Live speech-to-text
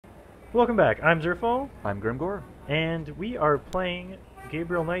Welcome back. I'm Zerfall, I'm Grimgore. and we are playing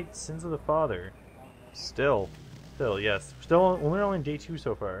Gabriel Knight's Sins of the Father. Still. Still, yes. We're only on day 2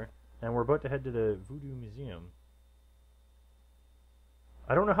 so far, and we're about to head to the Voodoo Museum.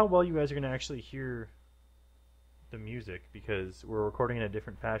 I don't know how well you guys are going to actually hear the music, because we're recording in a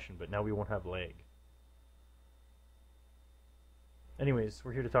different fashion, but now we won't have lag. Anyways,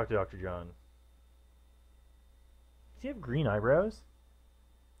 we're here to talk to Dr. John. Does he have green eyebrows?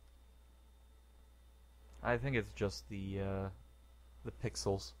 I think it's just the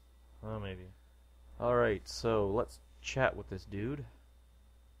pixels. Oh, maybe. Alright, so let's chat with this dude.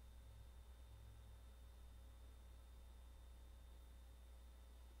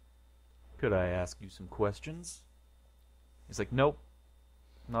 Could I ask you some questions? He's like, nope,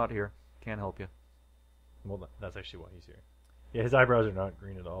 not here. Can't help you. Well, that's actually why he's here. Yeah, his eyebrows are not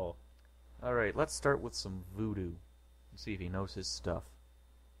green at all. Alright, let's start with some voodoo. And see if he knows his stuff.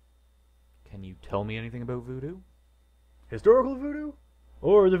 Can you tell me anything about voodoo? Historical voodoo?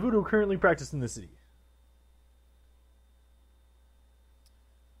 Or the voodoo currently practiced in the city?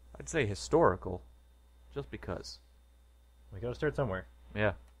 I'd say historical. Just because. We gotta start somewhere.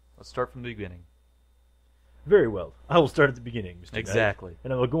 Yeah, let's start from the beginning. Very well. I will start at the beginning, Mr. Knight, Exactly.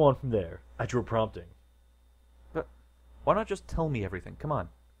 and I will go on from there, at your prompting. But why not just tell me everything? Come on.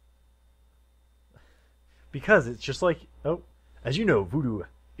 Because it's just like, as you know, voodoo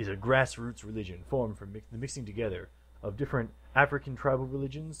is a grassroots religion formed from the mixing together of different African tribal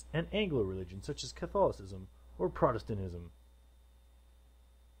religions and Anglo religions such as Catholicism or Protestantism.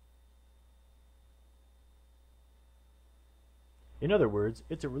 In other words,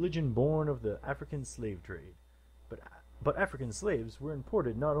 it's a religion born of the African slave trade. But African slaves were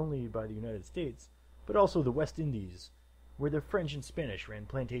imported not only by the United States, but also the West Indies, where the French and Spanish ran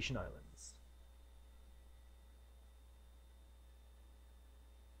plantation islands.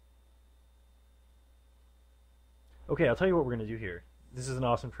 Okay, I'll tell you what we're going to do here. This is an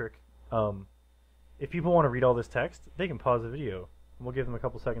awesome trick. If people want to read all this text, they can pause the video. And we'll give them a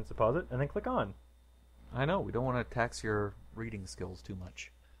couple seconds to pause it, and then click on. I know, we don't want to tax your reading skills too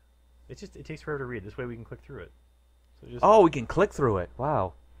much. It takes forever to read. This way we can click through it. So Oh, we can click through it.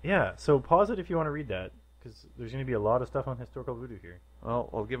 Wow. Yeah, so pause it if you want to read that, because there's going to be a lot of stuff on historical voodoo here. Well,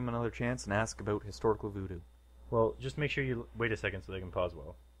 I'll give them another chance and ask about historical voodoo. Well, just make sure you wait a second so they can pause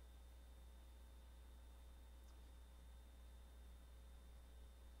well.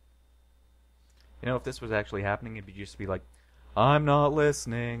 You know, if this was actually happening, it'd just be like, I'm not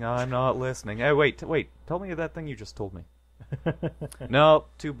listening, I'm not listening. Hey, wait, tell me that thing you just told me. No,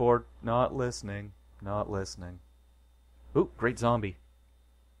 too bored, not listening, not listening. Ooh, great zombie.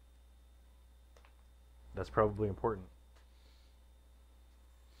 That's probably important.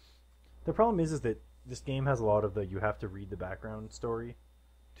 The problem is that this game has a lot of you have to read the background story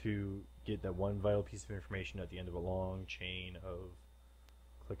to get that one vital piece of information at the end of a long chain of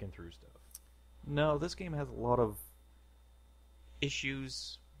clicking through stuff. No, this game has a lot of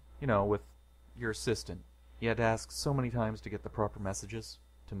issues, with your assistant. You had to ask so many times to get the proper messages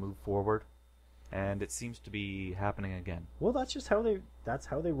to move forward, and it seems to be happening again. Well, that's how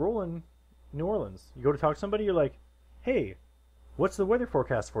they roll in New Orleans. You go to talk to somebody, you're like, hey, what's the weather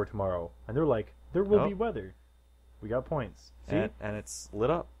forecast for tomorrow? And they're like, there will be weather. We got points. See? And it's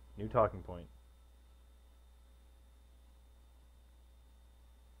lit up. New talking point.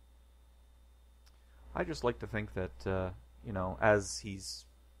 I just like to think that, as he's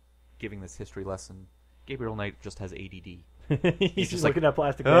giving this history lesson, Gabriel Knight just has ADD. He's just looking like, at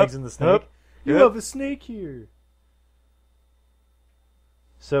plastic bags in the snake. You have a snake here.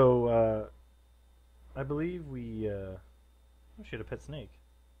 So, I believe we should have pet snake.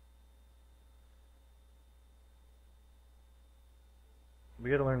 We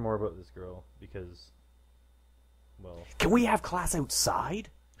got to learn more about this girl because, well, can we have class outside?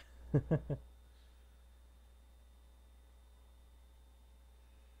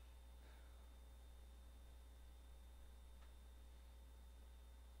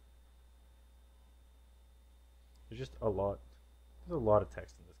 There's just a lot. There's a lot of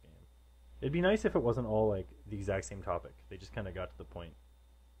text in this game. It'd be nice if it wasn't all like the exact same topic. They just kind of got to the point.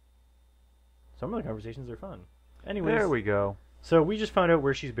 Some of the conversations are fun. Anyways, there we go. So we just found out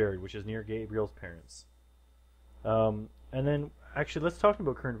where she's buried, which is near Gabriel's parents. And then, actually, let's talk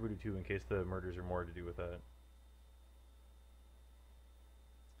about current voodoo too, in case the murders are more to do with that.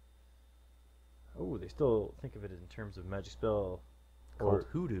 Oh, they still think of it in terms of magic spell Called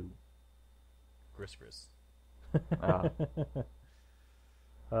hoodoo. Grisgris. Ah.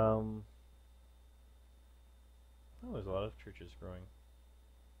 Oh, there's a lot of churches growing.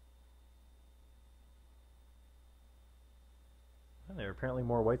 And there are apparently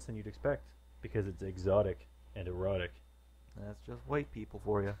more whites than you'd expect, because it's exotic and erotic. That's just white people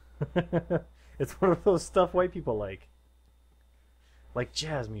for you. It's one of those stuff white people like. Like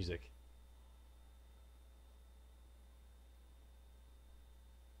jazz music.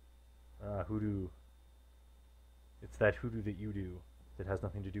 Hoodoo. It's that hoodoo that you do that has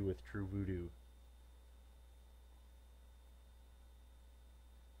nothing to do with true voodoo.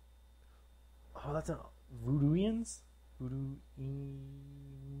 Oh, that's a voodooians? Voodooies?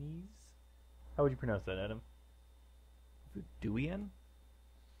 How would you pronounce that, Adam? Voodooian?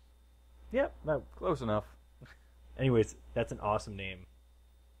 Yep, that, Close enough. anyways, that's an awesome name.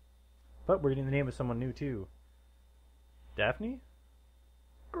 But we're getting the name of someone new too. Daphne?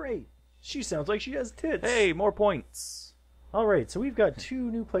 Great. She sounds like she has tits. Hey, more points. Alright, so we've got 2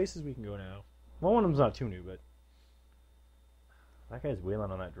 new places we can go now. Well, one of them's not too new, but... That guy's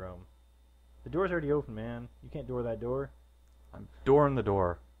wailing on that drum. The door's already open, man. You can't door that door. I'm dooring the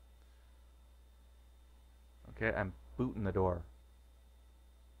door. Okay, I'm booting the door.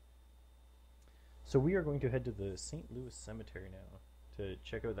 So we are going to head to the St. Louis Cemetery now to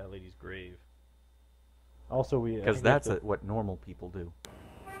check out that lady's grave. Also, Because that's what normal people do.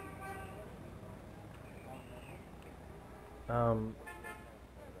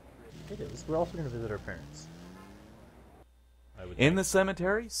 It is. We're also going to visit our parents. In the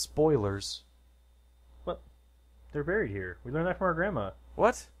cemetery? Spoilers. What? They're buried here. We learned that from our grandma.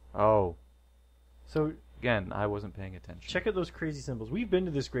 What? Oh. So Again, I wasn't paying attention. check out those crazy symbols. We've been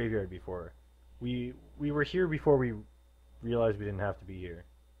to this graveyard before. We were here before we realized we didn't have to be here.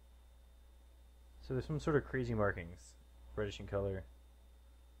 So there's some sort of crazy markings, reddish in color.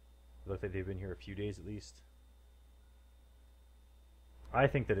 They look like they've been here a few days at least. I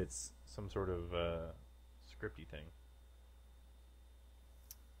think that it's some sort of scripty thing.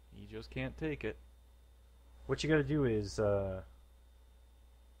 You just can't take it. What you got to do is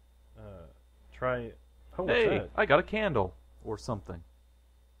try. Oh, what's Hey, that? I got a candle. Or something.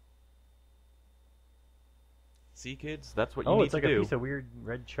 See, kids? That's what you need it's like to do. a piece of weird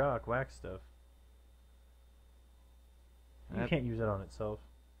red chalk wax stuff. You can't use it on itself.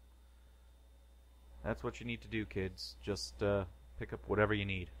 That's what you need to do, kids. Just pick up whatever you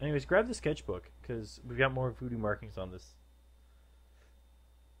need. Anyways, grab the sketchbook, because we've got more voodoo markings on this.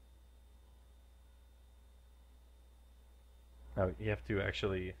 Oh, you have to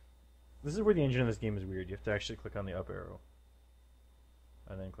actually... This is where the engine of this game is weird. You have to actually click on the up arrow.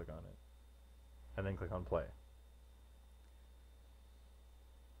 And then click on it. And then click on play.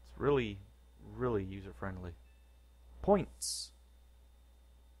 It's really, really user-friendly. Points.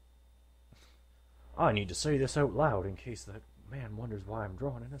 I need to say this out loud in case that man wonders why I'm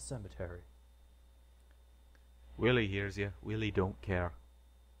drawn in a cemetery. Willie hears you. Willie don't care.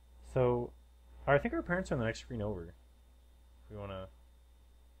 So, I think our parents are on the next screen over. If we want to...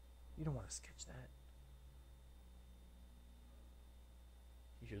 You don't want to sketch that.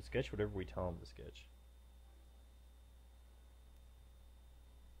 You should sketch whatever we tell him to sketch.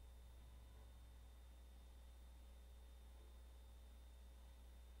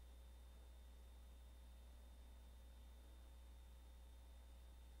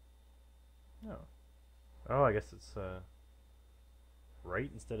 No. Oh, I guess it's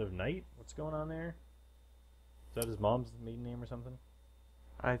right instead of night. What's going on there? Is that his mom's maiden name or something?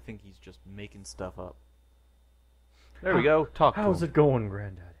 I think he's just making stuff up. There we go. Talk to How's him. it going,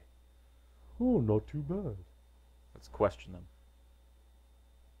 Granddaddy? Oh, not too bad. Let's question them.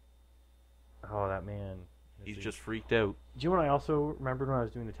 Oh, that man. He's just freaked out. Do you know what I also remembered when I was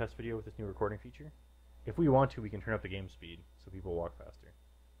doing the test video with this new recording feature? If we want to, we can turn up the game speed so people walk faster.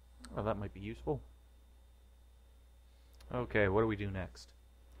 Well, that might be useful. Okay, what do we do next?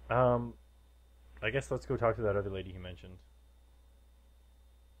 I guess let's go talk to that other lady he mentioned.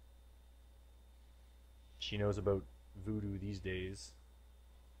 She knows about voodoo these days.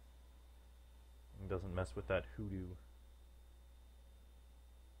 And doesn't mess with that hoodoo.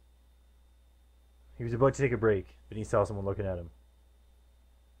 He was about to take a break, but he saw someone looking at him.